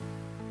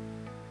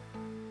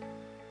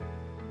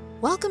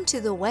Welcome to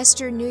the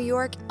Western New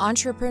York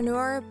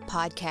Entrepreneur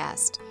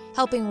Podcast,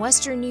 helping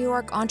Western New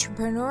York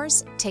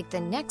entrepreneurs take the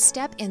next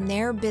step in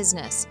their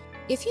business.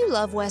 If you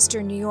love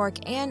Western New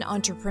York and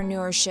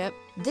entrepreneurship,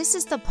 this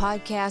is the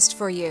podcast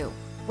for you.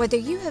 Whether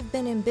you have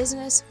been in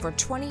business for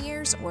 20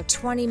 years or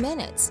 20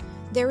 minutes,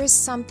 there is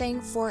something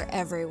for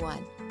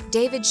everyone.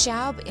 David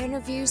Schaub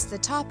interviews the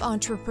top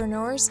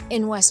entrepreneurs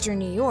in Western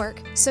New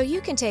York so you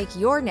can take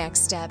your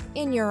next step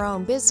in your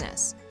own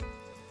business.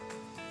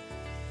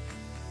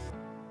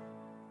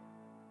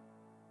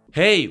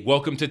 Hey,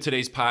 welcome to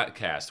today's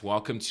podcast.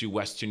 Welcome to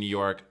Western New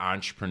York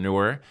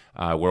Entrepreneur,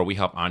 where we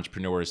help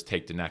entrepreneurs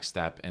take the next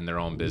step in their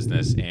own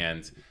business.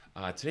 And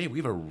today we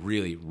have a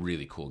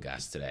really cool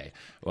guest today.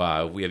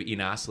 We have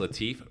Inas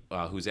Latif,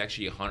 who's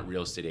actually a Hunt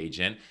real estate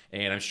agent.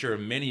 And I'm sure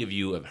many of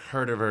you have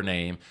heard of her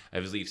name,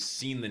 have at least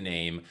seen the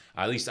name.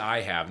 At least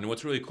I have. And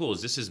what's really cool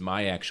is this is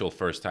my actual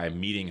first time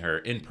meeting her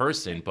in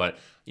person. But,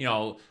 you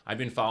know, I've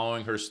been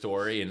following her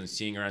story and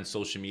seeing her on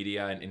social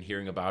media and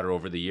hearing about her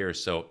over the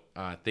years. So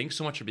thanks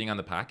so much for being on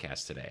the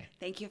podcast today.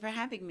 Thank you for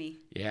having me.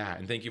 Yeah,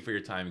 and thank you for your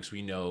time because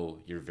we know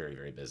you're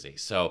very busy.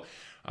 So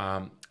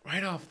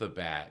right off the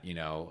bat,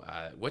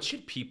 what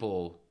should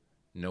people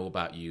know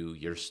about you,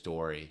 your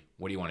story?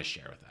 What do you want to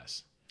share with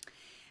us?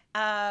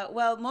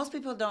 Well, most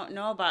people don't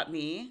know about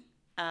me,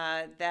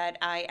 that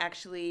I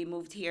actually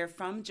moved here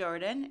from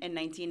Jordan in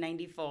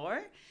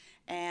 1994,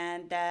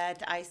 and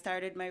that I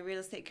started my real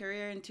estate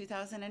career in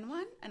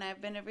 2001, and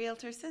I've been a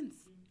realtor since.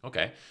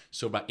 Okay,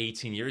 so about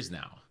 18 years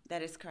now.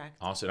 That is correct.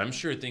 Awesome. I'm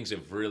sure things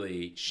have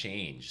really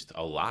changed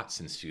a lot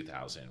since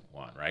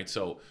 2001, right?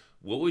 So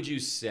what would you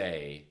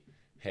say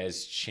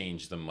has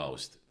changed the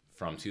most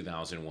from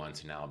 2001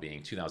 to now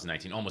being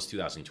 2019, almost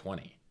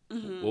 2020?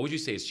 Mm-hmm. What would you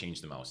say has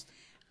changed the most?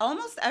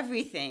 Almost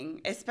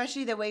everything,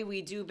 especially the way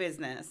we do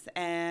business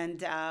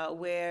and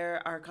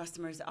where our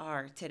customers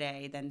are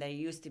today than they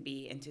used to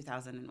be in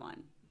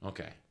 2001.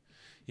 Okay.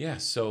 Yeah.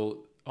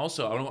 So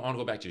also, I want to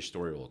go back to your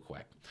story real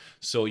quick.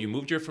 So you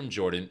moved here from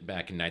Jordan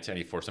back in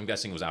 1994. So I'm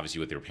guessing it was obviously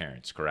with your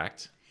parents,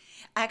 correct?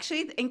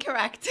 Actually,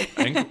 incorrect.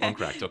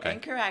 Incorrect, okay.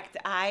 Incorrect.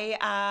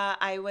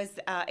 I was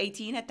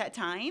 18 at that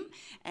time,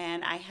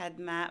 and I had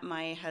met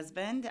my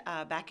husband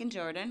back in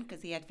Jordan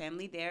because he had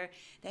family there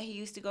that he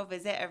used to go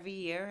visit every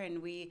year,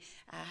 and we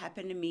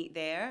happened to meet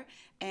there.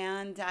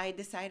 And I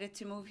decided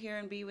to move here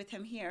and be with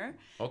him here.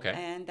 Okay.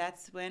 And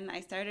that's when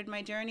I started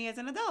my journey as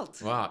an adult.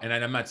 Wow. And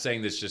I'm not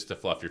saying this just to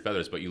fluff your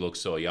feathers, but you look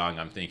so young.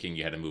 I'm thinking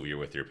you had to move here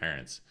with your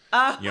parents.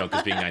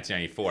 Because being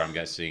 1994, I'm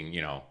guessing,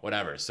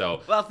 whatever.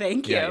 So. Well,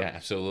 thank you. Yeah,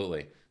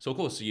 absolutely. So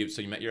cool. So you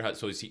met your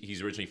husband. So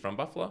he's originally from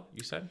Buffalo,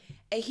 you said?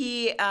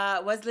 He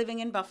was living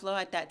in Buffalo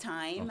at that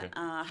time. Okay.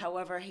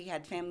 However, he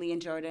had family in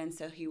Jordan,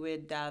 so he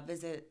would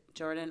visit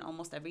Jordan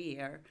almost every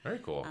year. Very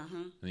cool.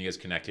 And you guys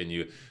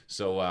connected.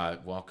 So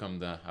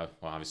welcome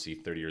obviously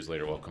 30 years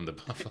later, welcome to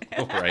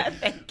Buffalo, right?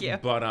 Thank you.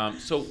 But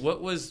so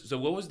what was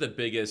the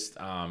biggest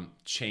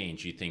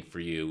change you think for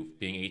you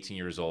being 18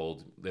 years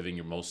old,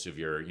 living most of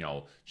your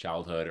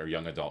childhood or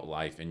young adult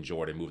life in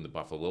Jordan, moving to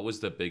Buffalo? What was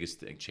the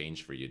biggest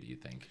change for you, do you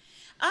think?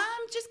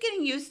 Just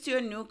getting used to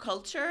a new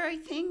culture, I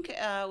think,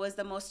 was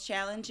the most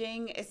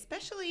challenging,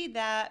 especially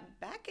that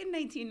back in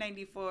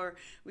 1994,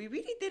 we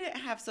really didn't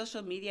have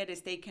social media to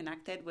stay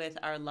connected with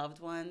our loved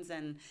ones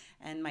and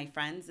my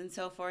friends and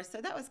so forth. So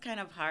that was kind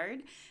of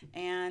hard.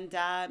 And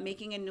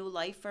making a new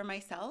life for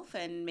myself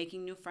and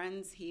making new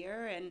friends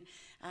here and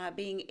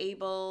being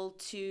able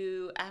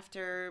to,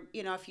 after,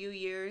 a few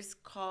years,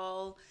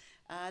 call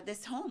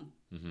this home.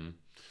 Mm-hmm.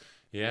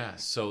 Yeah.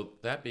 So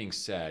that being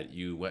said,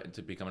 you went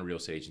to become a real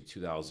estate agent in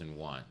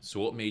 2001. So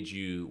what made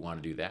you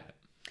want to do that?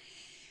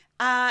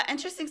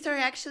 Interesting story.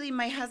 Actually,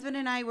 my husband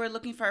and I were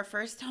looking for our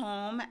first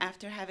home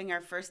after having our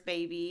first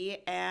baby,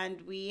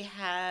 and we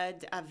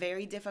had a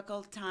very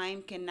difficult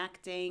time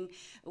connecting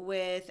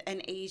with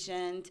an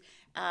agent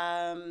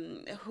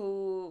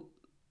who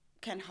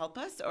can help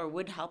us or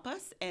would help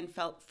us, and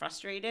felt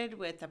frustrated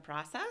with the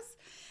process.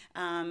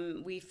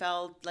 We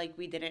felt like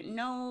we didn't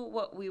know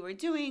what we were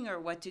doing or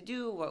what to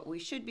do, what we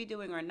should be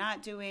doing or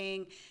not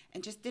doing,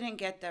 and just didn't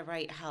get the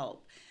right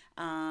help.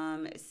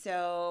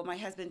 So my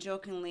husband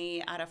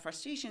jokingly, out of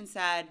frustration,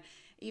 said,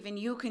 "Even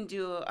you can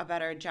do a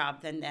better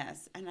job than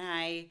this." And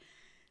I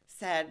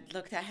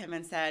looked at him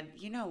and said,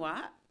 "You know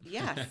what?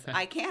 Yes,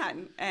 I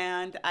can."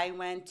 And I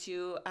went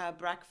to a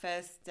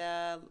breakfast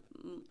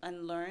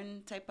and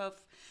learn type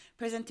of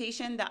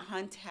presentation that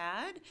Hunt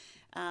had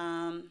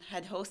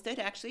hosted.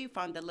 Actually,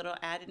 found a little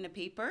ad in the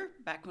paper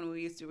back when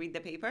we used to read the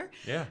paper.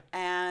 Yeah.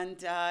 And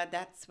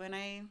that's when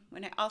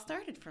it all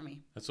started for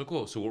me. That's so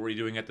cool. So what were you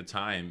doing at the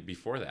time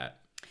before that?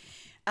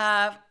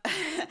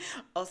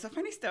 Also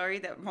funny story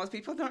that most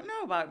people don't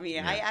know about me.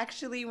 Yeah. I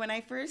actually, when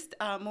I first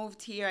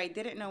moved here, I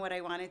didn't know what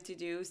I wanted to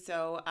do.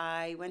 So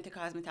I went to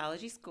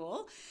cosmetology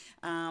school.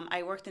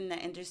 I worked in the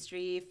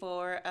industry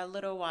for a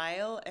little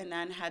while and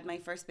then had my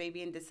first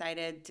baby and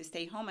decided to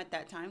stay home at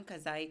that time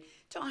because I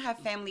don't have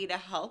family to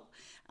help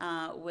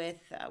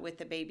with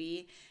the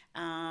baby.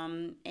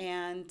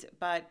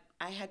 But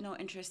I had no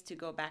interest to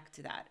go back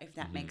to that, if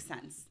that makes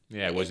sense.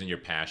 Yeah, it wasn't your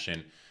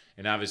passion.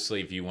 And obviously,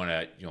 if you want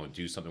to,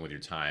 do something with your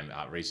time,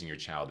 raising your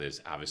child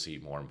is obviously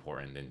more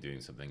important than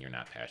doing something you're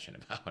not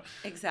passionate about.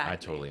 Exactly. I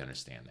totally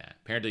understand that.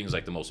 Parenting is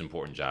like the most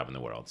important job in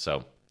the world,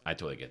 so I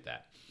totally get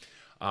that.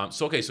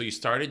 So you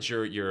started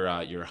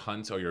your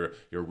hunt or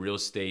your real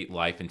estate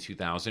life in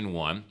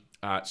 2001.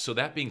 So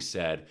that being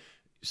said,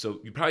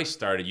 so you probably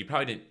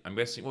didn't. I'm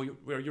guessing.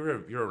 Well,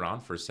 you're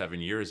around for 7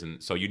 years,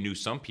 and so you knew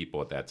some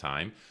people at that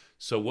time.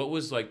 So what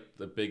was like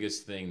the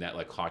biggest thing that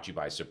like caught you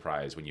by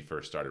surprise when you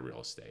first started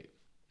real estate?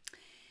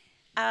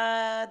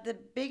 The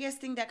biggest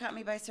thing that caught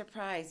me by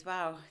surprise.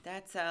 Wow,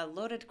 that's a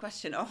loaded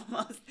question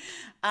almost.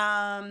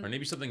 Or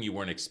maybe something you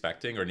weren't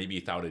expecting, or maybe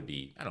you thought it'd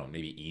be, I don't know,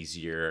 maybe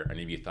easier, or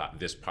maybe you thought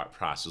this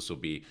process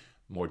would be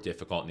more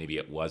difficult. Maybe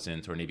it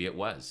wasn't, or maybe it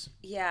was.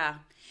 Yeah,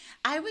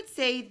 I would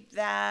say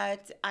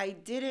that I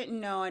didn't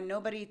know, and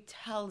nobody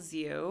tells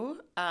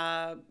you.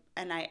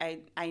 And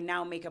I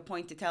now make a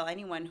point to tell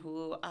anyone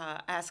who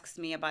asks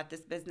me about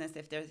this business,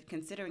 if they're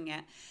considering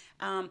it,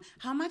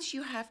 how much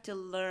you have to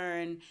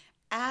learn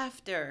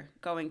after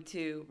going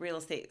to real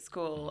estate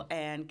school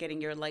and getting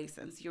your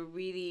license. You're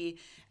really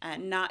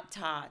not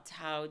taught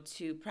how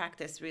to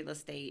practice real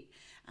estate.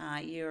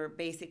 You're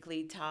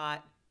basically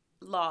taught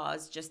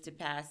laws just to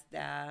pass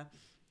the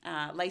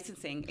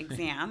licensing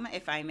exam,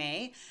 if I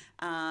may.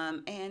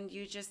 And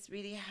you just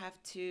really have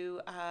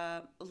to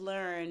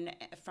learn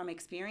from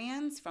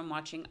experience, from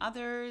watching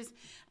others.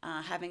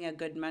 Having a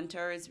good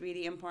mentor is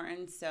really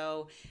important.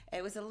 So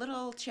it was a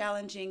little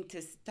challenging to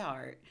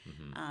start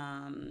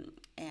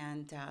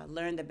and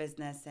learn the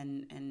business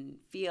and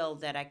feel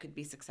that I could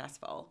be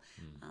successful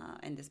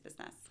in this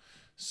business.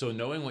 So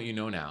knowing what you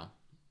know now,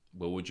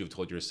 what would you have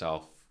told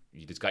yourself?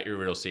 You just got your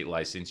real estate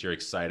license. You're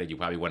excited. You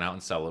probably went out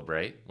and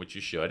celebrate, which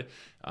you should.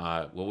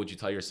 What would you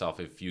tell yourself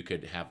if you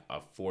could have a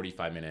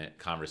 45-minute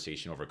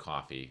conversation over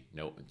coffee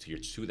to your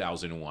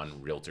 2001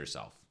 realtor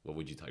self? What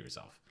would you tell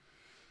yourself?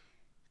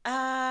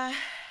 I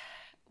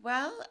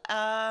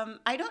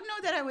don't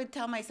know that I would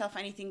tell myself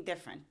anything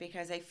different,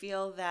 because I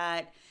feel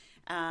that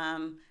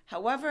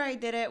however I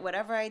did it,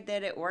 whatever I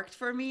did, it worked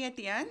for me at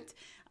the end.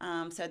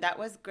 So that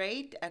was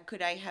great.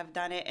 Could I have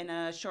done it in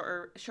a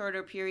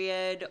shorter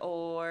period,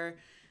 or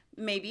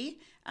maybe,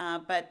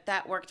 but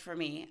that worked for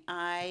me.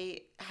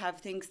 I have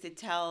things to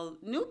tell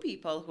new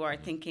people who are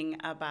thinking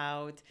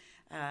about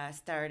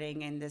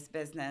starting in this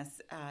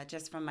business,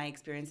 just from my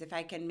experience. If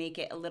I can make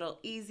it a little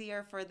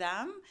easier for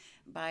them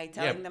by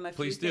telling them a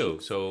few things. Please do.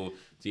 So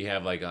do you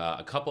have like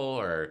a couple,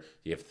 or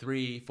do you have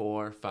 3,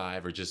 4,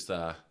 5, or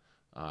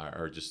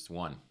just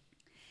one?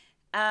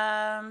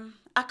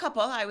 A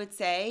couple, I would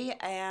say.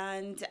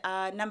 And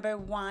number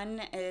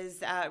one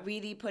is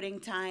really putting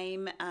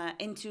time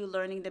into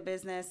learning the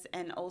business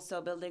and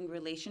also building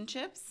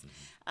relationships.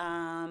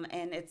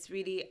 And it's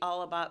really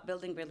all about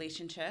building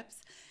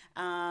relationships,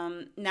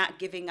 not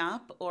giving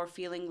up or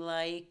feeling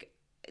like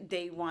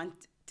they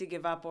want to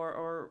give up,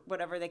 or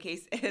whatever the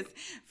case is.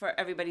 For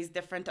everybody's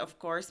different, of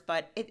course,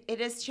 but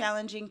it is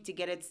challenging to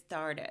get it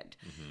started.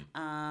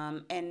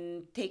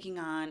 And taking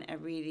on a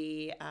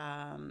really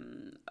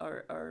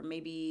or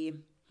maybe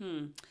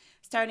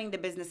starting the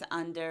business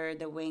under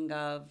the wing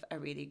of a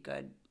really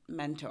good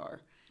mentor.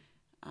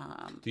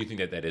 Do you think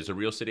that is a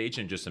real estate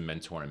agent, just a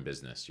mentor in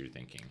business, you're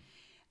thinking?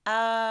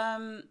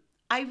 I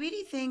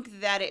really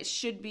think that it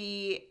should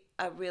be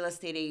a real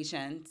estate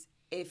agent.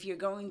 If you're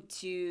going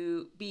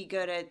to be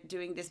good at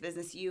doing this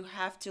business, you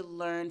have to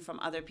learn from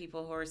other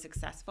people who are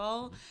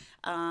successful,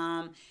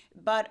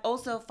 but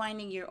also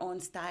finding your own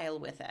style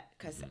with it.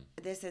 Because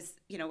this is,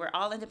 we're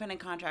all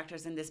independent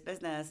contractors in this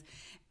business,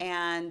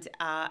 and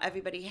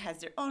everybody has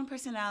their own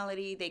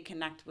personality. They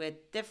connect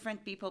with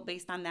different people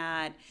based on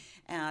that.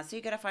 So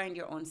you got to find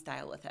your own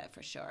style with it,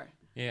 for sure.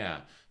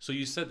 Yeah. So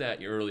you said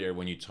that earlier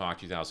when you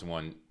talked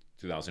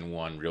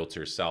 2001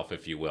 realtor self,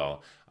 if you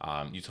will.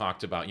 You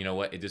talked about,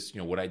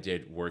 what I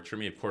did worked for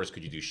me. Of course,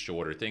 could you do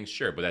shorter things?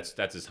 Sure, but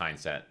that's just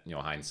hindsight,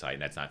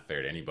 and that's not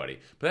fair to anybody.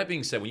 But that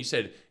being said, when you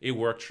said it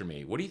worked for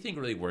me, what do you think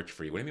really worked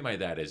for you? What do you mean by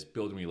that is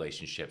building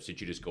relationships? Did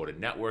you just go to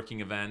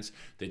networking events?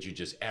 Did you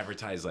just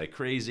advertise like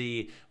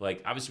crazy?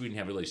 Like, obviously we didn't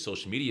have really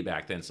social media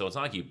back then, so it's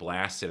not like you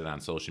blasted it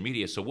on social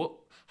media. So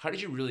how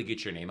did you really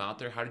get your name out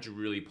there? How did you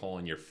really pull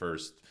in your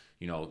first,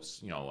 I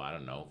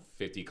don't know,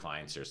 50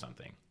 clients or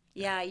something?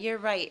 Yeah, you're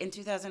right. In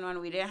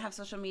 2001, we didn't have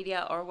social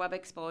media or web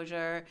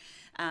exposure.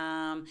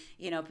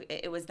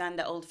 It was done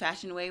the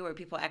old-fashioned way, where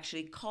people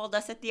actually called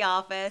us at the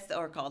office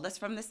or called us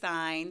from the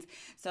signs.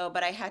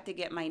 But I had to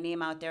get my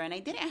name out there, and I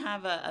didn't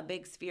have a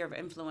big sphere of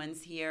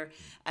influence here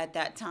at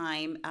that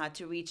time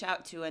to reach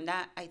out to, and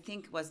that, I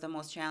think, was the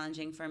most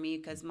challenging for me,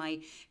 because my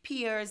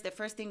peers, the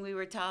first thing we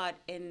were taught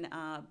in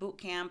boot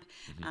camp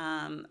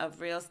of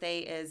real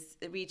estate is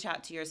reach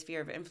out to your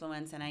sphere of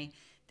influence, and I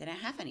didn't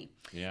have any.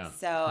 Yeah.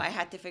 So I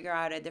had to figure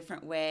out a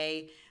different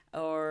way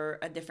or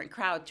a different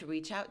crowd to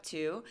reach out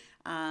to.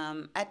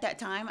 At that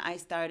time, I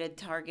started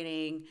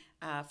targeting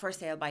for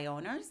sale by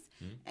owners,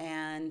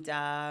 and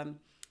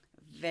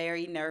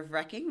very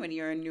nerve-wracking when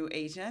you're a new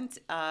agent.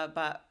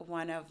 But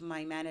one of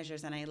my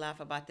managers, and I laugh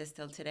about this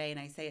till today, and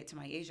I say it to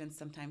my agents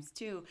sometimes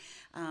too,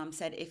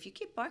 said, if you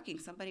keep barking,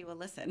 somebody will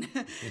listen.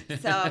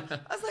 So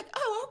I was like,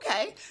 oh,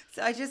 okay.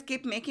 So I just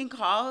keep making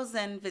calls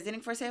and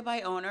visiting for sale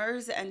by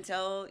owners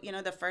until,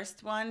 the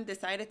first one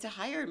decided to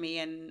hire me,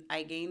 and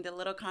I gained a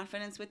little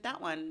confidence with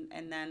that one.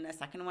 And then the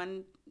second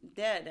one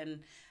did. And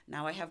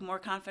now I have more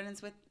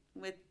confidence with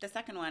the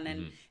second one,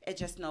 and it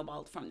just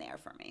snowballed from there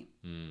for me.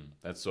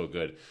 That's so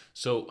good.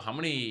 So how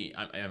many,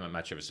 I'm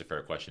not sure if it's a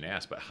fair question to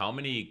ask, but how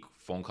many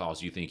phone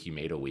calls do you think you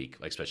made a week,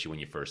 like especially when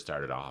you first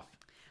started off?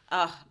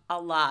 A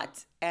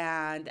lot.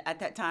 And at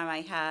that time,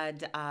 I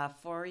had a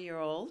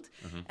 4-year-old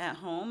at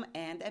home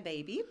and a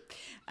baby.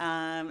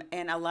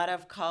 And a lot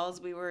of calls,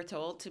 we were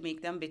told to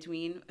make them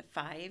between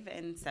 5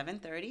 and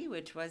 7:30,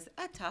 which was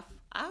a tough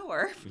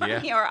hour for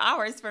me, or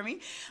hours for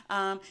me.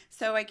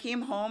 So I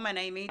came home and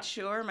I made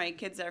sure my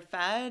kids are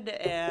fed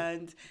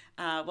and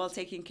well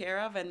taken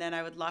care of. And then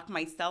I would lock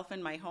myself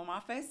in my home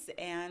office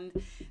and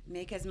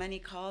make as many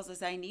calls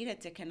as I needed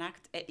to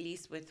connect at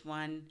least with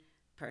one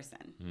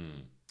person.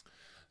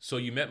 So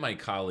you met my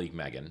colleague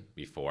Megan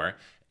before,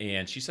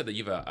 and she said that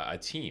you have a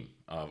team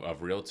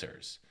of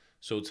realtors.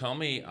 So tell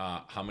me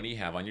how many you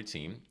have on your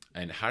team,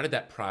 and how did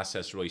that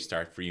process really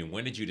start for you? And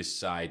when did you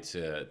decide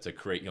to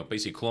create,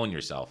 basically clone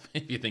yourself,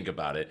 if you think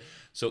about it?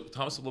 So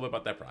tell us a little bit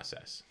about that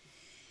process.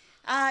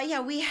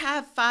 We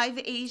have 5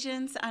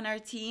 agents on our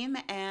team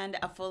and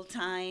a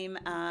full-time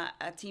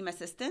team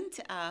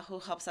assistant who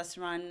helps us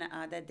run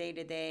the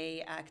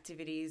day-to-day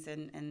activities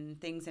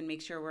and things and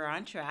make sure we're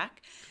on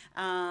track.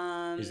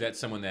 Is that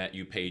someone that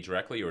you pay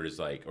directly, or is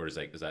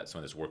that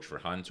someone that works for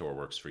Hunt or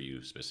works for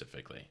you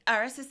specifically?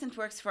 Our assistant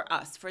works for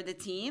us, for the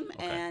team,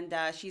 and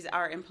she's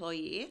our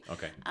employee.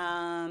 Okay.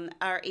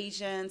 Our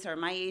agents, or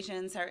my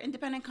agents, are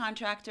independent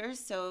contractors.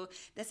 So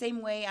the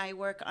same way I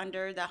work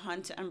under the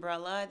Hunt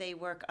umbrella, they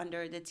work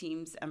under the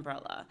team's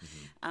umbrella.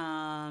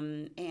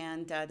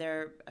 And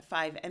they're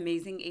 5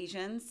 amazing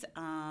agents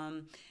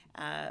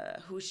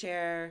who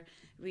share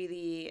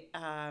really,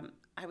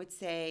 I would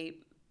say,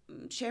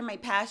 share my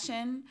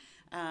passion,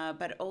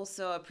 but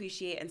also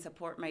appreciate and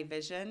support my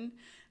vision.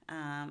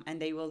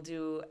 And they will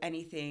do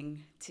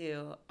anything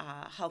to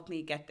help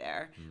me get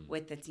there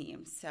with the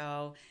team.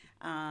 So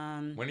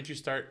when did you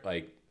start,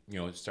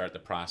 start the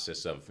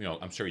process of,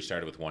 I'm sure you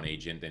started with 1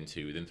 agent, then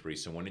 2, then 3.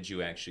 So when did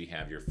you actually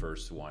have your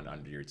first one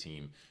under your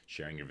team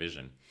sharing your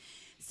vision?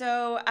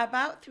 So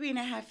about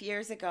 3.5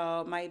 years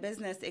ago, my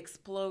business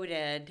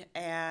exploded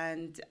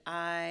and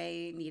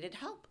I needed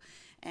help.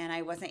 And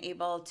I wasn't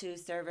able to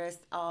service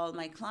all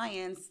my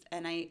clients,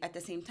 and I, at the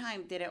same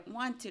time, didn't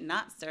want to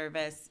not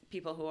service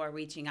people who are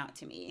reaching out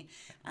to me.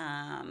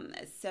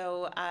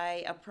 So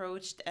I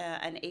approached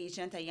an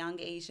agent, a young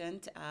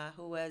agent,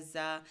 who was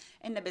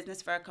in the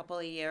business for a couple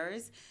of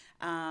years,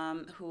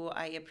 who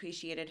I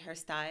appreciated her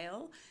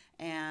style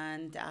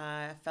and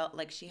felt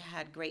like she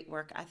had great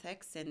work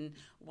ethics, and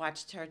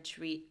watched her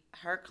treat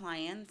her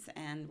clients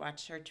and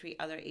watched her treat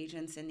other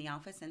agents in the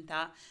office, and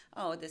thought,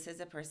 oh, this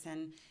is a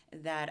person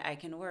that I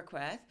can work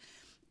with.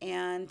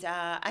 And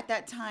at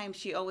that time,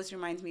 she always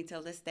reminds me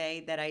till this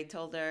day that I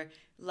told her,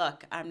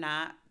 look, I'm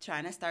not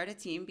trying to start a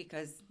team,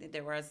 because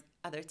there was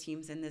other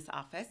teams in this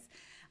office.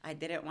 I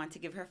didn't want to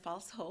give her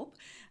false hope.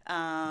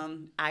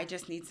 I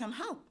just need some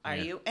help. Are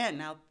you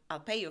in? I'll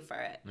pay you for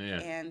it. Yeah.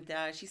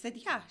 And she said,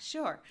 yeah,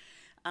 sure.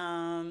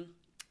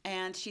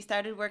 And she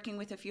started working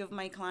with a few of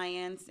my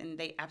clients, and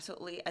they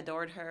absolutely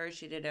adored her.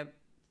 She did a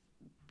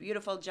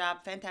beautiful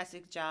job,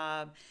 fantastic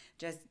job,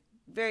 just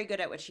very good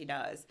at what she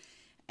does.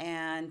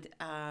 And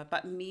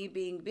but me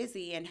being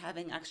busy and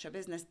having extra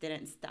business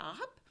didn't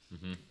stop.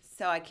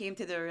 So I came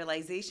to the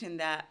realization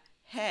that,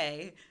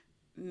 hey,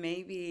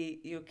 maybe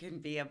you can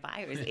be a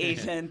buyer's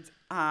agent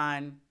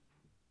on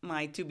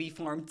my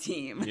to-be-formed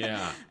team.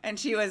 Yeah. And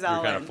she was all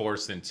You're kind in. of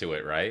forced into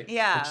it, right?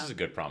 Yeah. Which is a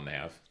good problem to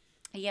have.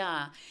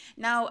 Yeah.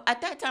 Now,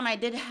 at that time, I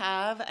did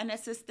have an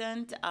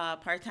assistant,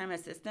 part-time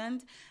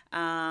assistant.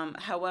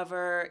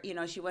 However,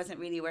 she wasn't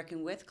really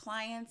working with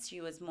clients. She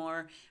was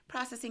more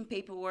processing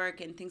paperwork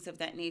and things of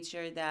that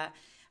nature that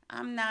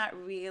I'm not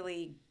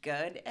really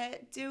good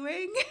at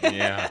doing.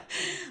 Yeah.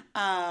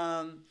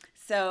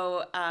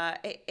 So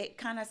it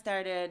kind of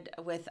started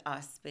with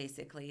us,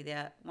 basically,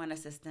 the one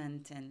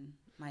assistant and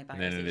my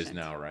buyer's And then it agent. is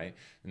now, right?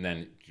 And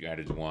then you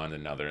added one,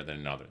 another, then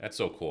another. That's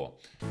so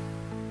cool.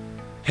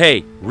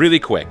 Hey, really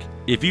quick,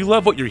 if you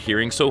love what you're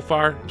hearing so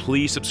far,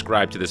 please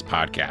subscribe to this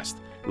podcast.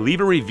 Leave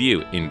a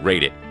review and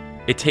rate it.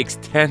 It takes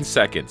 10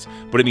 seconds,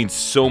 but it means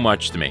so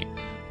much to me.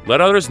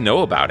 Let others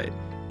know about it.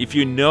 If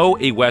you know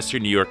a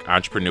Western New York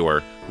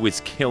entrepreneur who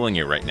is killing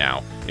it right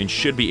now and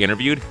should be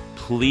interviewed,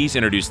 please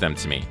introduce them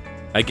to me.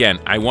 Again,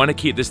 I want to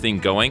keep this thing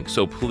going,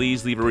 so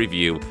please leave a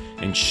review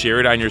and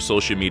share it on your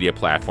social media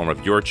platform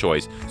of your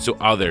choice so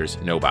others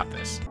know about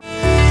this.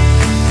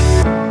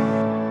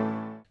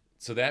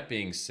 So that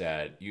being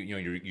said,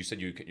 you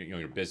said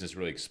your business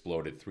really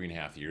exploded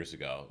 3.5 years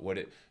ago. What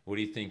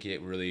do you think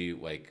it really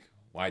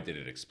Why did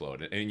it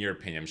explode? In your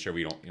opinion, I'm sure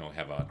we don't,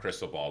 have a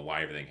crystal ball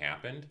why everything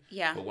happened.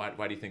 Yeah. But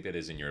why do you think that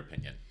is in your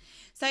opinion?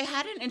 So I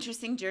had an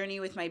interesting journey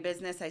with my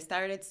business. I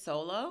started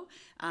solo,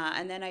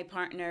 and then I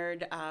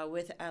partnered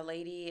with a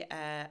lady.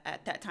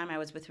 At that time, I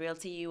was with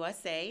Realty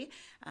USA,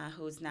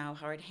 who's now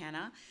Howard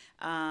Hanna,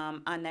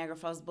 on Niagara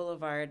Falls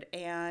Boulevard.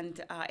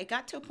 And it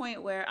got to a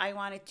point where I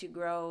wanted to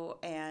grow,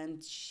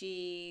 and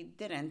she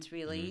didn't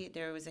really. Mm-hmm.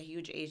 There was a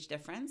huge age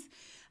difference.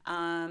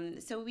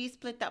 So we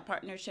split that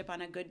partnership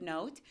on a good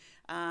note.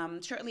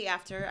 Shortly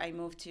after, I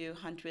moved to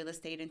Hunt Real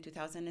Estate in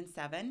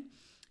 2007.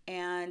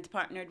 And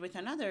partnered with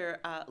another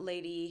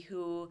lady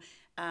who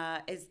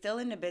is still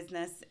in the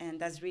business and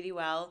does really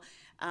well.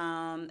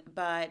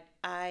 But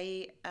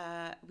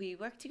we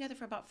worked together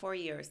for about 4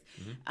 years.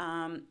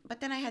 Mm-hmm. But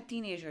then I had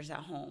teenagers at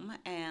home,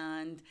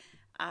 and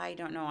I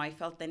don't know, I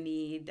felt the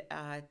need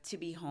to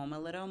be home a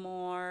little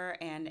more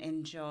and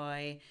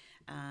enjoy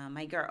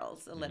my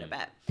girls a little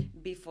bit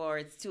before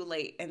it's too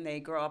late and they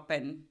grow up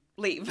and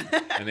leave.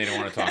 And they don't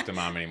want to talk to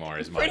mom anymore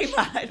as much. Pretty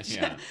much.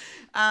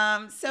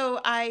 Yeah. So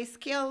I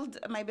scaled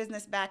my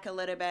business back a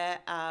little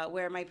bit,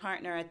 where my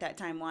partner at that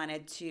time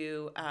wanted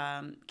to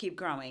keep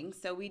growing.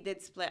 So we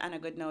did split on a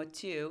good note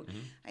too. Mm-hmm.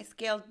 I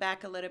scaled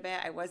back a little bit.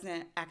 I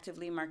wasn't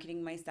actively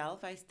marketing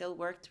myself. I still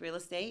worked real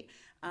estate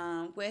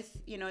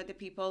with, the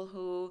people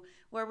who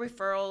were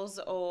referrals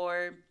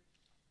or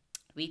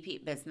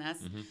repeat business.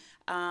 Mm-hmm.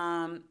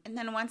 And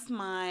then once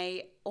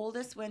my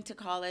oldest went to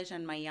college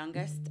and my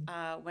youngest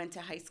went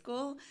to high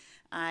school,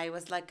 I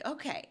was like,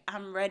 okay,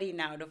 I'm ready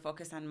now to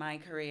focus on my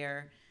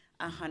career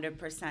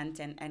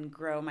 100% and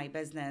grow my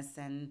business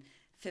and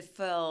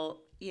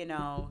fulfill,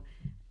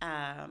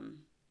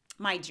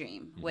 my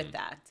dream with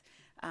that.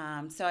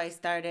 So I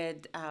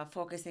started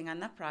focusing on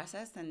that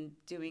process and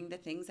doing the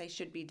things I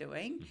should be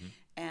doing.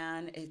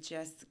 And it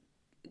just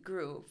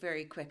grew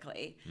very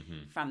quickly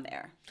from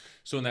there.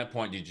 So in that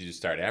point, did you just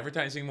start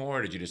advertising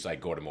more? Did you just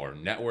go to more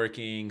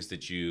networkings?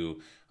 Did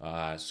you,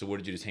 so what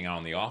did you just hang out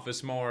in the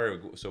office more?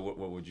 So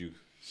what would you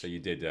say you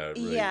did?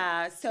 Really?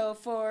 Yeah. So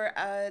for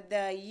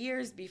the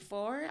years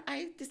before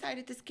I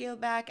decided to scale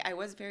back, I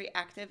was very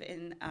active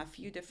in a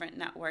few different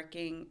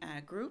networking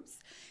groups.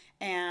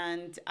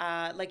 And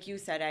like you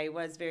said, I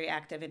was very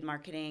active in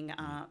marketing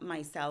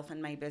myself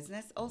and my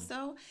business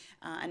also.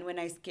 And when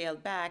I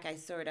scaled back, I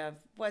sort of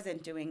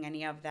wasn't doing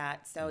any of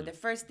that. So the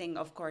first thing,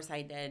 of course,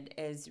 I did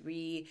is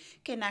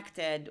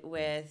reconnected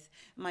with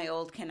my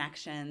old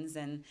connections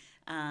and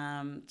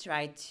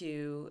tried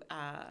to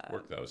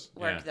work those.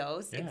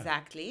 Yeah.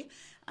 Exactly.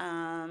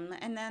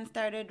 And then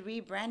started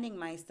rebranding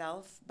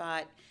myself.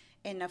 But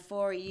in the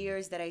 4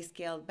 years that I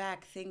scaled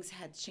back, things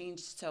had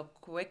changed so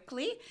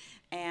quickly,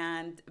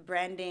 and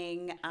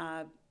branding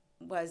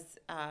was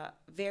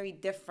very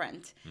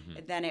different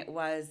than it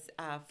was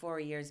 4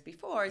 years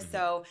before.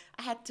 So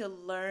I had to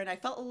learn. I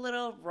felt a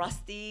little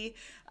rusty,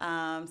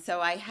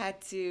 so I had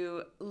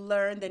to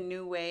learn the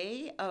new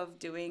way of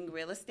doing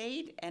real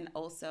estate, and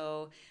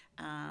also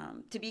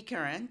to be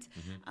current,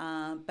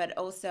 but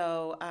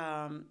also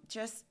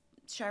just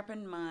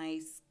sharpen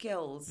my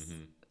skills,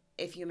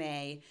 if you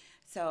may.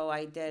 So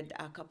I did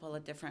a couple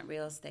of different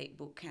real estate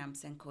boot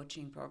camps and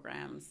coaching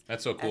programs.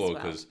 That's so cool,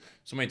 because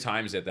so many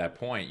times at that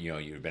point,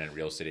 you've been a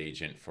real estate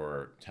agent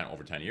for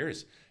over 10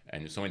 years.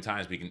 And so many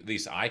times at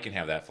least I can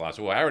have that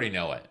philosophy. Well, I already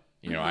know it.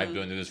 I've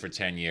been doing this for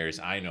 10 years.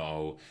 I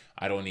know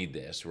I don't need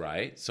this,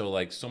 right?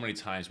 So so many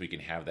times we can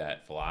have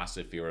that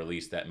philosophy, or at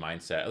least that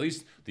mindset. At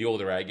least the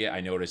older I get, I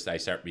noticed I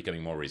start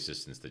becoming more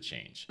resistant to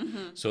change.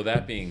 So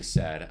that being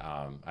said,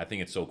 I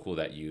think it's so cool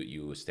that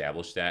you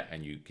established that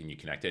and you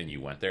connected and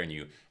you went there, and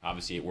you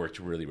obviously it worked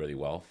really, really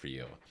well for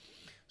you.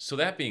 So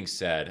that being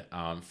said,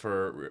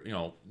 for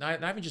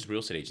not even just real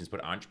estate agents,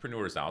 but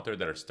entrepreneurs out there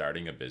that are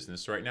starting a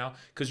business right now,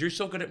 because you're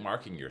so good at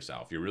marketing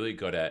yourself, you're really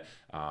good at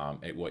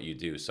what you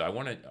do. So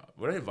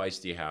what advice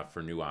do you have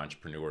for new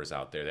entrepreneurs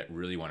out there that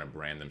really want to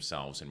brand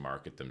themselves and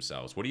market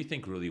themselves? What do you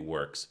think really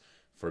works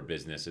for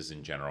businesses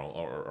in general,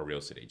 or real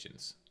estate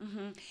agents?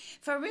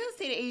 For real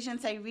estate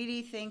agents, I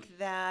really think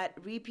that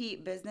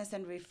repeat business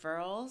and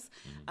referrals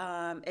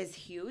is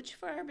huge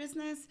for our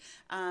business.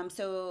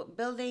 So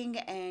building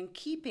and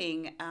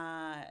keeping,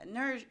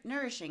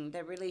 nourishing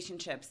the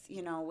relationships,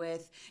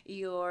 with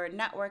your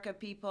network of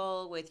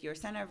people, with your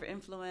center of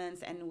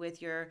influence, and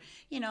with your,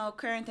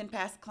 current and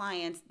past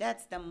clients,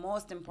 that's the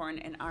most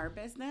important in our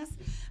business.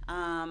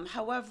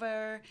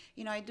 However,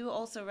 I do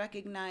also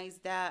recognize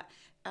that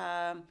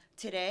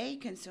today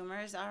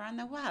consumers are on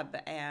the web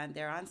and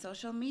they're on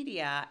social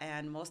media,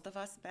 and most of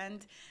us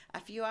spend a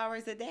few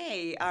hours a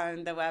day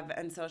on the web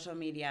and social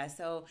media.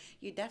 So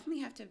you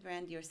definitely have to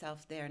brand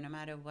yourself there, no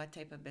matter what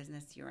type of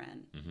business you're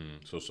in.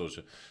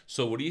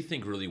 So what do you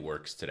think really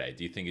works today?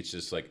 Do you think it's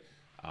just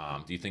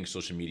do you think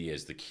social media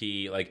is the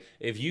key?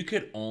 If you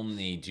could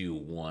only do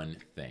one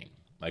thing,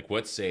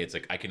 let's say it's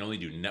I can only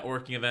do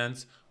networking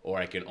events, or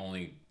I can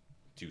only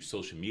do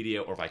social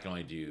media, or if I can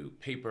only do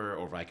paper,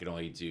 or if I could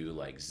only do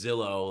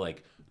Zillow,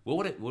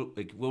 what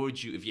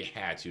would you, if you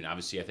had to, and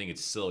obviously I think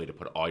it's silly to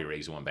put all your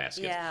eggs in one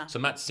basket. Yeah. So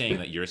I'm not saying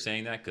that you're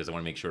saying that because I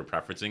want to make sure we're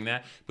preferencing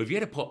that. But if you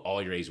had to put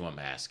all your eggs in one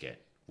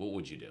basket, what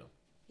would you do?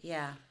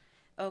 Yeah.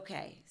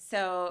 Okay.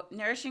 So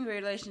nourishing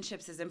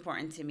relationships is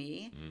important to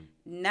me.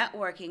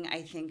 Networking,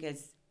 I think,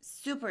 is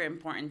super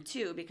important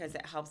too because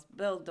it helps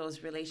build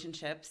those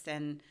relationships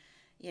and,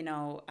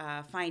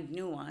 find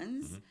new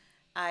ones.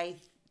 I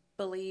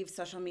believe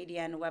social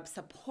media and web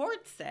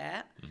supports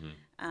it.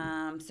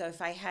 So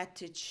if I had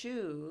to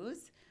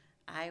choose,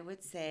 I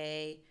would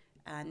say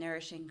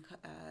nourishing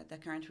the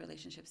current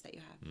relationships that you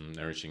have.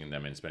 Nourishing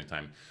them and spending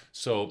time.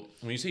 So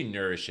when you say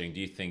nourishing, do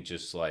you think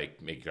just like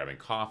maybe grabbing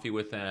coffee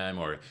with them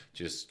or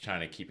just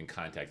trying to keep in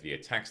contact via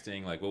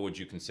texting? Like what would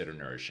you consider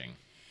nourishing?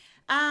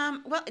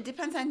 Well, it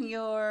depends on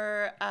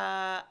your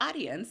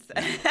audience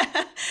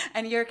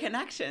and your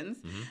connections.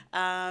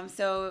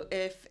 So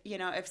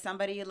if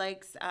somebody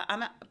likes,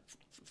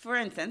 for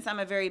instance, I'm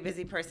a very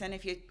busy person.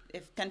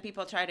 If 10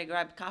 people try to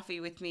grab coffee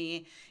with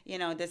me,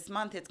 this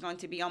month, it's going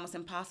to be almost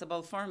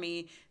impossible for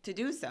me to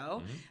do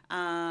so.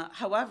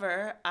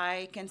 However,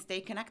 I can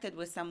stay connected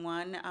with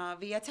someone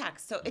via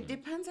text. So it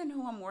depends on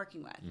who I'm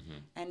working with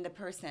and the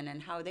person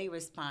and how they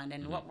respond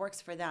and what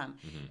works for them.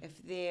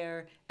 If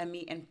they're a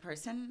meet in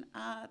person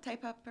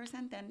type of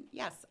person, then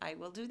yes, I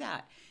will do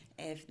that.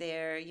 If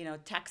they're,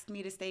 text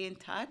me to stay in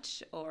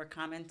touch or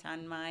comment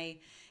on my,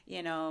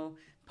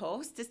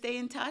 post to stay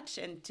in touch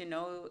and to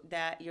know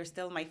that you're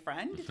still my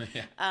friend,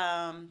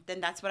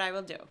 then that's what I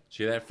will do.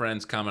 See that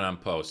friends comment on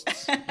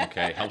posts,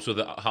 okay? helps with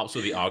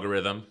the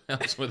algorithm.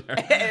 Helps with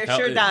It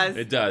sure does.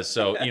 It does.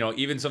 So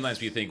even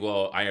sometimes we think,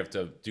 well, I have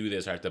to do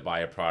this, I have to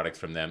buy a product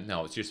from them.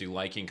 No, it's seriously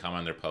liking, comment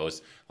on their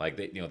posts, like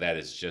that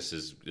is just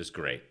as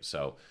great.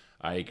 So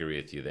I agree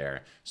with you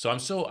there. So I'm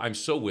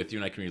so with you,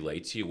 and I can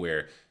relate to you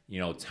where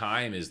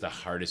time is the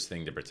hardest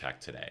thing to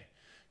protect today.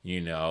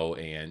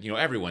 And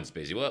everyone's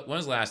busy. Well, when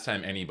was the last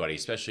time anybody,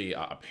 especially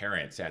a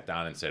parent, sat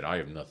down and said, I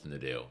have nothing to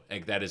do?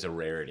 Like that is a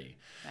rarity.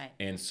 Right.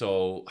 And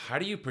so how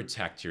do you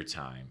protect your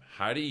time?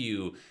 How do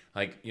you,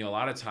 a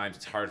lot of times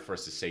it's hard for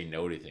us to say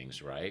no to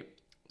things, right?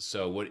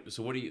 I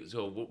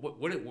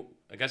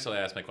guess I'll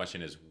ask my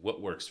question is,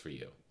 what works for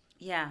you?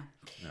 Yeah.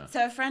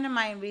 So a friend of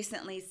mine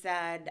recently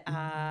said,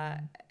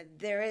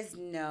 there is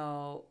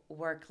no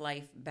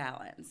work-life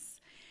balance.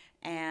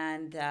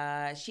 And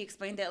she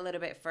explained it a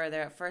little bit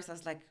further. At first, I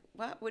was like,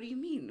 what do you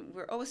mean?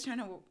 We're always trying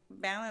to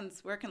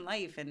balance work and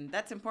life, and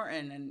that's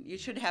important, and you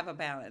should have a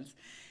balance.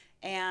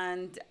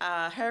 And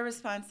her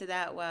response to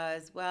that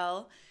was,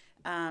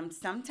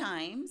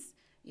 sometimes,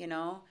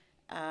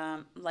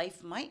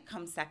 life might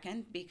come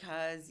second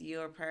because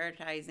you're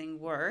prioritizing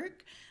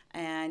work,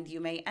 and you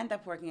may end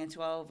up working a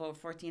 12 or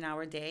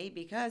 14-hour day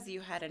because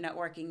you had a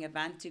networking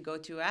event to go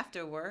to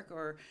after work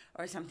or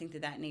something to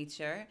that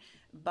nature.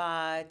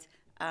 But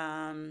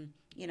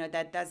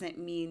that doesn't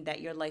mean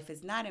that your life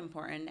is not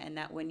important and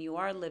that when you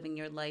are living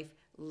your life,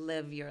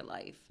 live your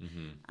life.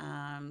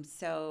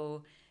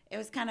 So it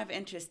was kind of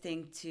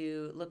interesting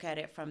to look at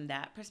it from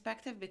that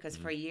perspective because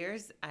for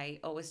years, I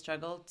always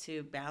struggled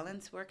to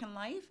balance work and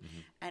life.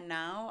 And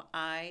now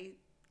I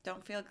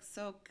don't feel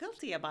so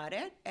guilty about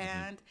it.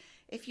 And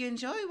if you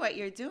enjoy what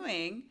you're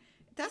doing,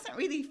 it doesn't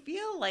really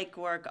feel like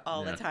work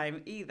all the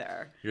time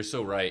either. You're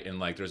so right.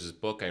 And there's this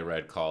book I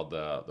read called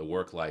The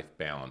Work-Life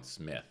Balance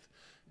Myth.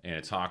 And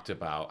it talked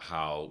about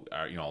how,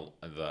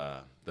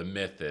 the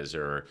myth is,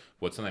 or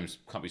what sometimes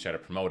companies try to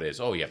promote is,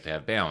 you have to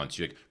have balance.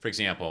 For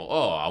example,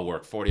 I'll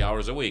work 40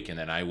 hours a week and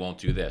then I won't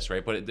do this,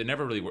 right? But it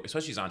never really works,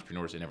 especially as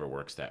entrepreneurs, it never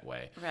works that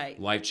way. Right.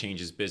 Life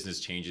changes, business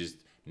changes,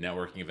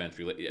 networking events,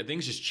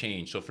 things just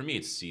change. So for me,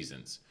 it's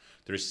seasons.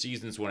 There's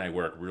seasons when I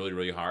work really,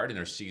 really hard, and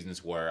there's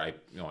seasons where I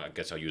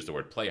guess I'll use the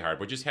word play hard,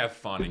 but just have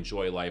fun,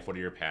 enjoy life. What are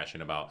you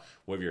passionate about?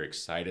 What are you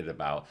excited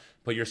about?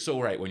 But you're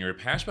so right. When you're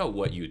passionate about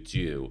what you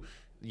do,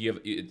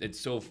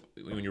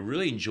 when you're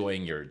really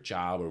enjoying your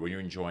job or when you're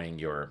enjoying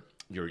your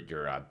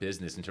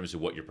business in terms of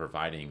what you're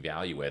providing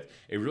value with,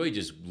 it really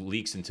just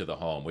leaks into the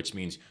home, which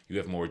means you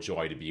have more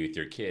joy to be with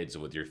your kids or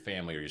with your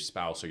family or your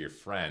spouse or your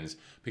friends.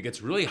 Because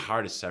it's really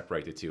hard to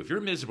separate the two. If you're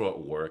miserable at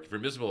work, if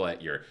you're miserable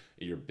at your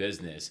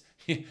business,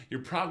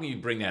 you're probably going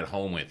to bring that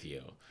home with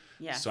you.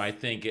 Yeah. So I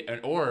think,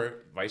 or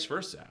vice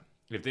versa.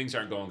 If things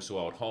aren't going so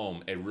well at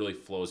home, it really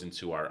flows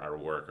into our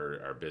work or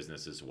our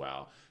business as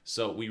well.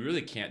 So we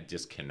really can't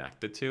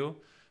disconnect the two.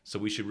 So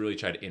we should really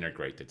try to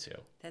integrate the two.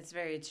 That's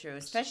very true,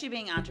 especially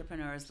being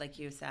entrepreneurs, like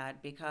you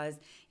said, because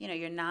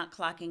you're not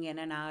clocking in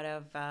and out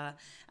of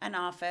an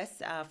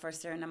office for a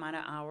certain amount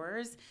of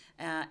hours.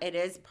 It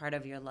is part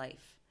of your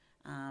life.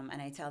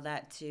 And I tell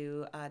that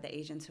to the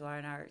agents who are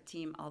on our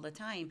team all the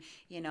time.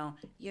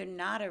 You're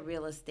not a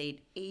real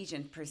estate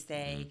agent per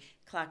se,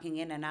 clocking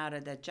in and out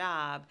of the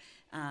job.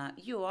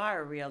 You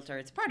are a realtor.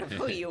 It's part of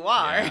who you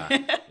are.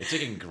 Yeah. It's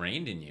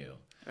ingrained in you.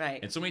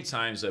 Right. And so many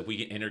times we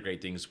can integrate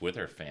things with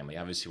our family.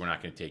 Obviously, we're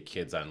not going to take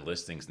kids on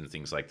listings and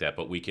things like that,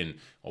 but we can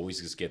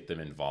always just get them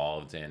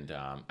involved. And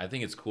I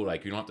think it's cool.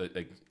 You don't have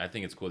to. I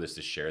think it's cool just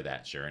to share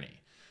that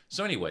journey.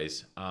 So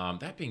anyways,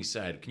 that being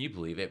said, can you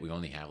believe it? We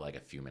only have like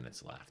a few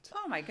minutes left.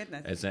 Oh my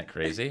goodness. Isn't that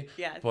crazy?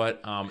 Yes.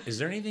 But is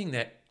there anything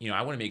that,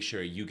 I want to make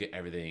sure you get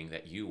everything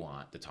that you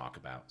want to talk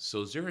about.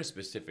 So is there a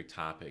specific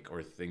topic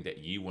or thing that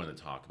you want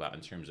to talk about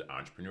in terms of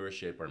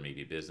entrepreneurship or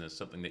maybe business,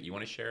 something that you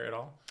want to share at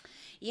all?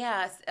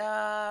 Yes,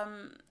 a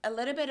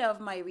little bit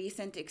of my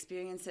recent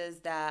experiences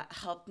that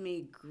helped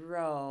me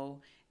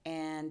grow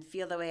and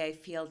feel the way I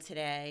feel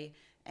today,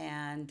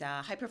 and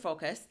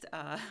hyper-focused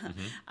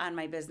on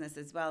my business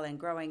as well and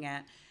growing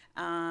it.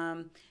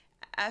 A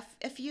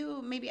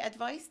few maybe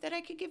advice that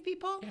I could give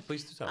people. Yeah,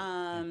 please do so.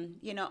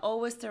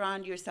 Always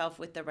surround yourself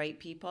with the right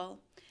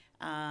people.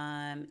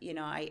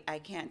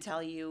 I can't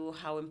tell you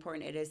how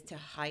important it is to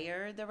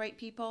hire the right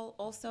people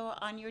also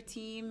on your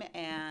team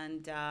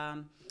and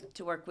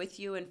to work with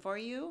you and for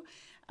you.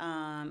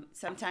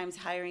 Sometimes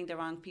hiring the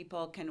wrong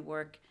people can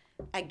work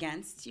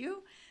against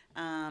you,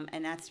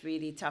 and that's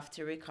really tough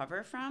to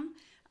recover from.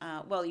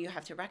 You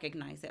have to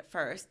recognize it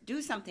first,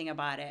 do something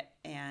about it,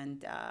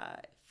 and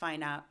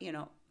find a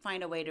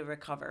way to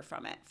recover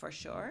from it for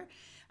sure.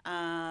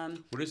 Not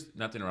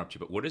to interrupt you,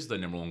 but what is the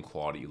number one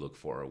quality you look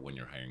for when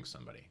you're hiring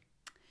somebody?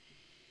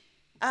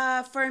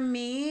 For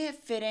me,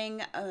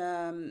 fitting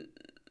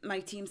my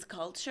team's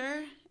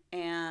culture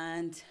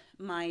and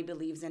my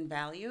beliefs and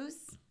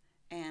values.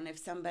 And if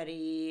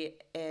somebody,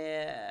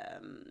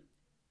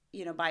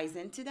 buys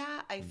into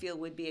that, I feel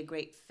would be a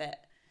great fit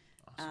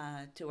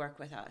to work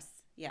with us.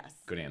 Yes.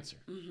 Good answer.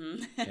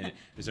 Mm-hmm. And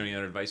is there any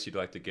other advice you'd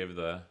like to give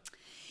the...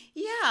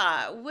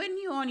 Yeah, when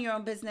you own your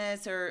own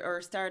business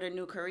or start a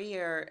new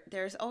career,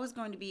 there's always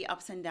going to be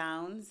ups and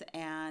downs,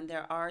 and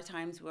there are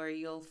times where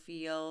you'll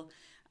feel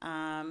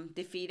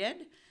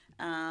defeated.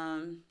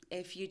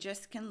 If you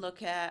just can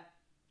look at,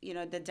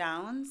 the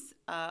downs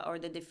or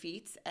the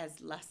defeats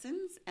as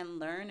lessons and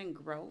learn and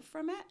grow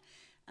from it.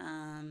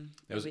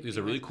 There's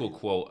a really cool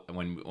quote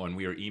when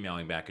we were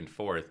emailing back and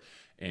forth,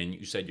 and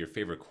you said your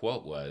favorite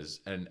quote was,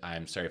 and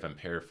I'm sorry if I'm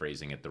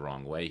paraphrasing it the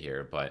wrong way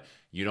here, but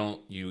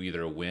you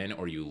either win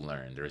or you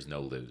learn. There is no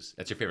lose.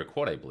 That's your favorite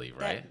quote, I believe,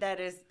 right? That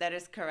is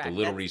correct. The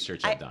little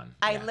research I've done.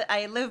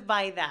 I live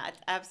by that.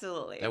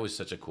 Absolutely. That was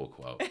such a cool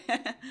quote.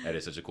 That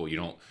is such a cool.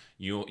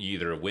 You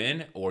either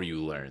win or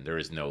you learn. There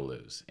is no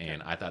lose.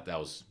 And I thought that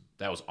was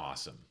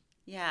awesome.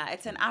 Yeah,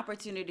 it's an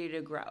opportunity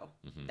to grow.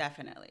 Mm-hmm.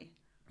 Definitely.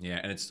 Yeah,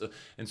 and so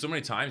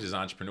many times as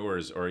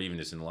entrepreneurs, or even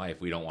just in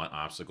life, we don't want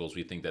obstacles.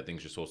 We think that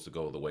things are supposed to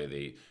go the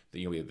way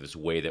we have this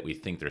way that we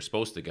think they're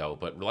supposed to go.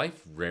 But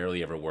life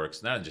rarely ever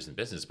works, not just in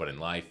business, but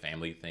in life,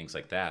 family, things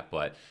like that.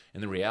 But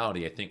in the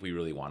reality, I think we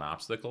really want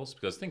obstacles,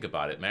 because think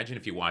about it. Imagine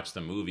if you watched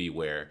the movie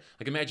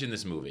imagine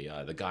this movie.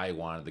 The guy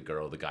wanted the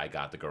girl, the guy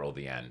got the girl at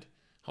the end.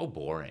 How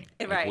boring.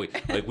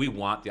 Right. We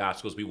want the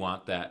obstacles. We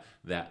want that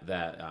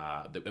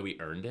we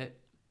earned it.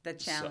 The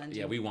challenge.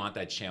 So, we want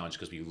that challenge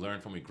because we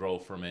learn from, we grow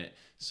from it.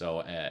 So,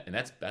 and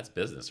that's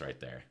business right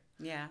there.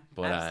 Yeah,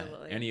 but,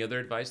 absolutely. Any other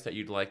advice that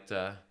you'd like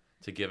to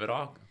give it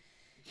all?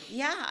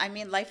 Yeah,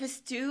 life is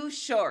too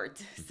short.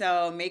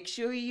 So make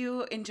sure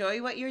you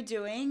enjoy what you're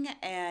doing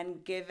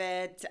and give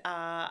it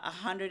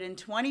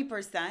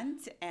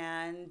 120%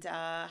 and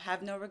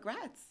have no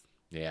regrets.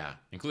 Yeah,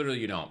 and clearly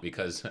you don't,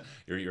 because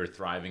you're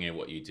thriving at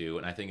what you do,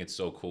 and I think it's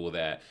so cool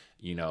that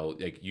you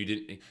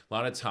didn't. A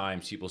lot of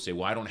times people say,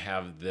 "Well, I don't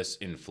have this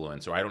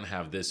influence, or I don't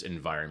have this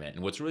environment."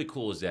 And what's really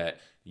cool is that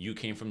you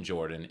came from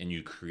Jordan and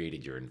you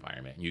created your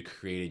environment, and you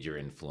created your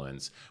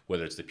influence.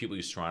 Whether it's the people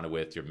you surrounded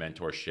with, your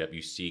mentorship,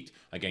 you seeked,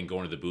 again,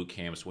 going to the boot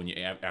camps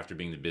after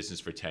being in the business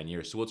for 10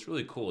 years. So what's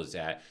really cool is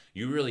that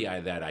you really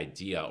had that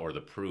idea or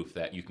the proof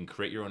that you can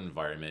create your own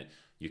environment,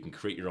 you can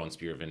create your own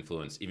sphere of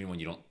influence, even when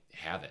you don't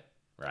have it.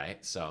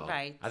 Right. So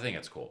right. I think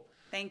it's cool.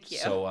 Thank you.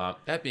 So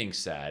that being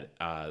said,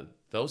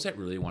 those that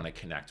really want to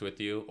connect with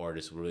you or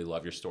just really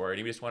love your story, and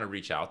maybe just want to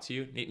reach out to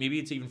you, maybe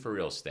it's even for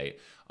real estate.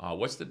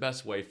 What's the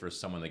best way for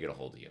someone to get a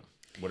hold of you?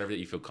 Whatever that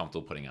you feel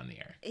comfortable putting on the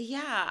air.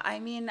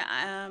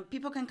 Yeah,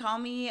 people can call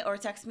me or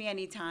text me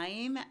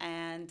anytime.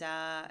 And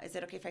is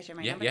it okay if I share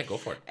my number? Yeah, go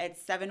for it.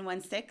 It's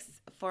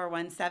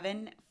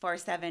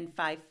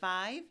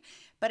 716-417-4755.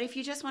 But if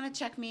you just want to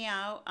check me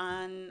out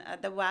on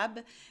the web,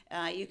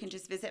 you can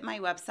just visit my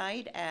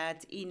website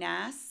at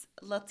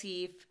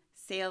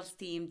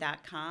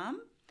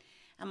inaslatifsalesteam.com.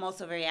 I'm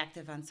also very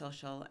active on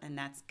social, and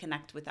that's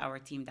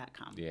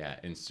connectwithourteam.com. Yeah,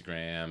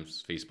 Instagram,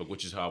 Facebook,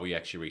 which is how we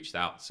actually reached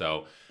out.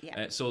 So,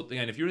 yeah. So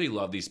again, if you really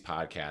love these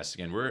podcasts,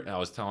 again, I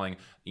was telling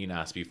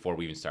Enos before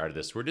we even started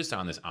this, we're just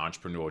on this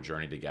entrepreneurial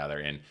journey together,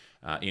 and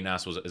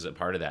Enos is a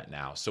part of that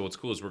now. So what's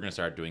cool is we're going to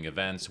start doing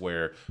events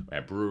where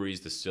at breweries,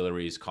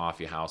 distilleries,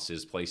 coffee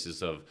houses,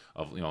 places of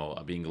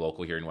being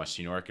local here in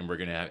Western New York, and we're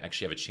going to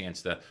actually have a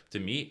chance to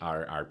meet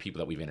our people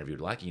that we've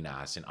interviewed, like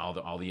Enos and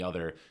all the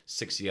other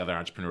 60 other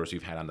entrepreneurs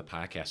we've had on the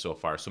podcast so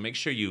far. So make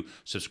sure you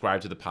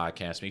subscribe to the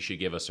podcast. Make sure you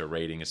give us a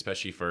rating,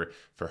 especially for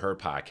her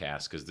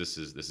podcast, because this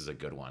is a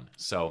good one.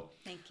 So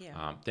thank you.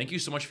 Thank you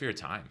so much for your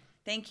time.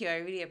 Thank you. I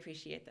really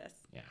appreciate this.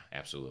 Yeah,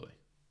 absolutely.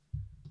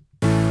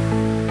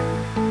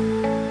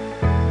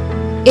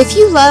 If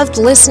you loved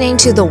listening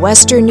to the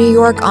Western New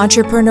York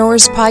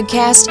Entrepreneurs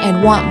Podcast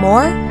and want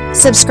more,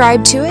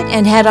 subscribe to it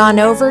and head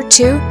on over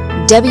to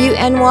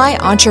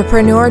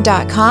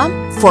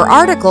WNYentrepreneur.com for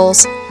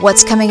articles,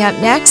 what's coming up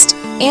next,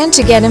 and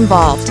to get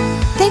involved.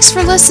 Thanks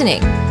for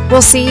listening.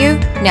 We'll see you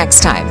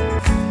next time.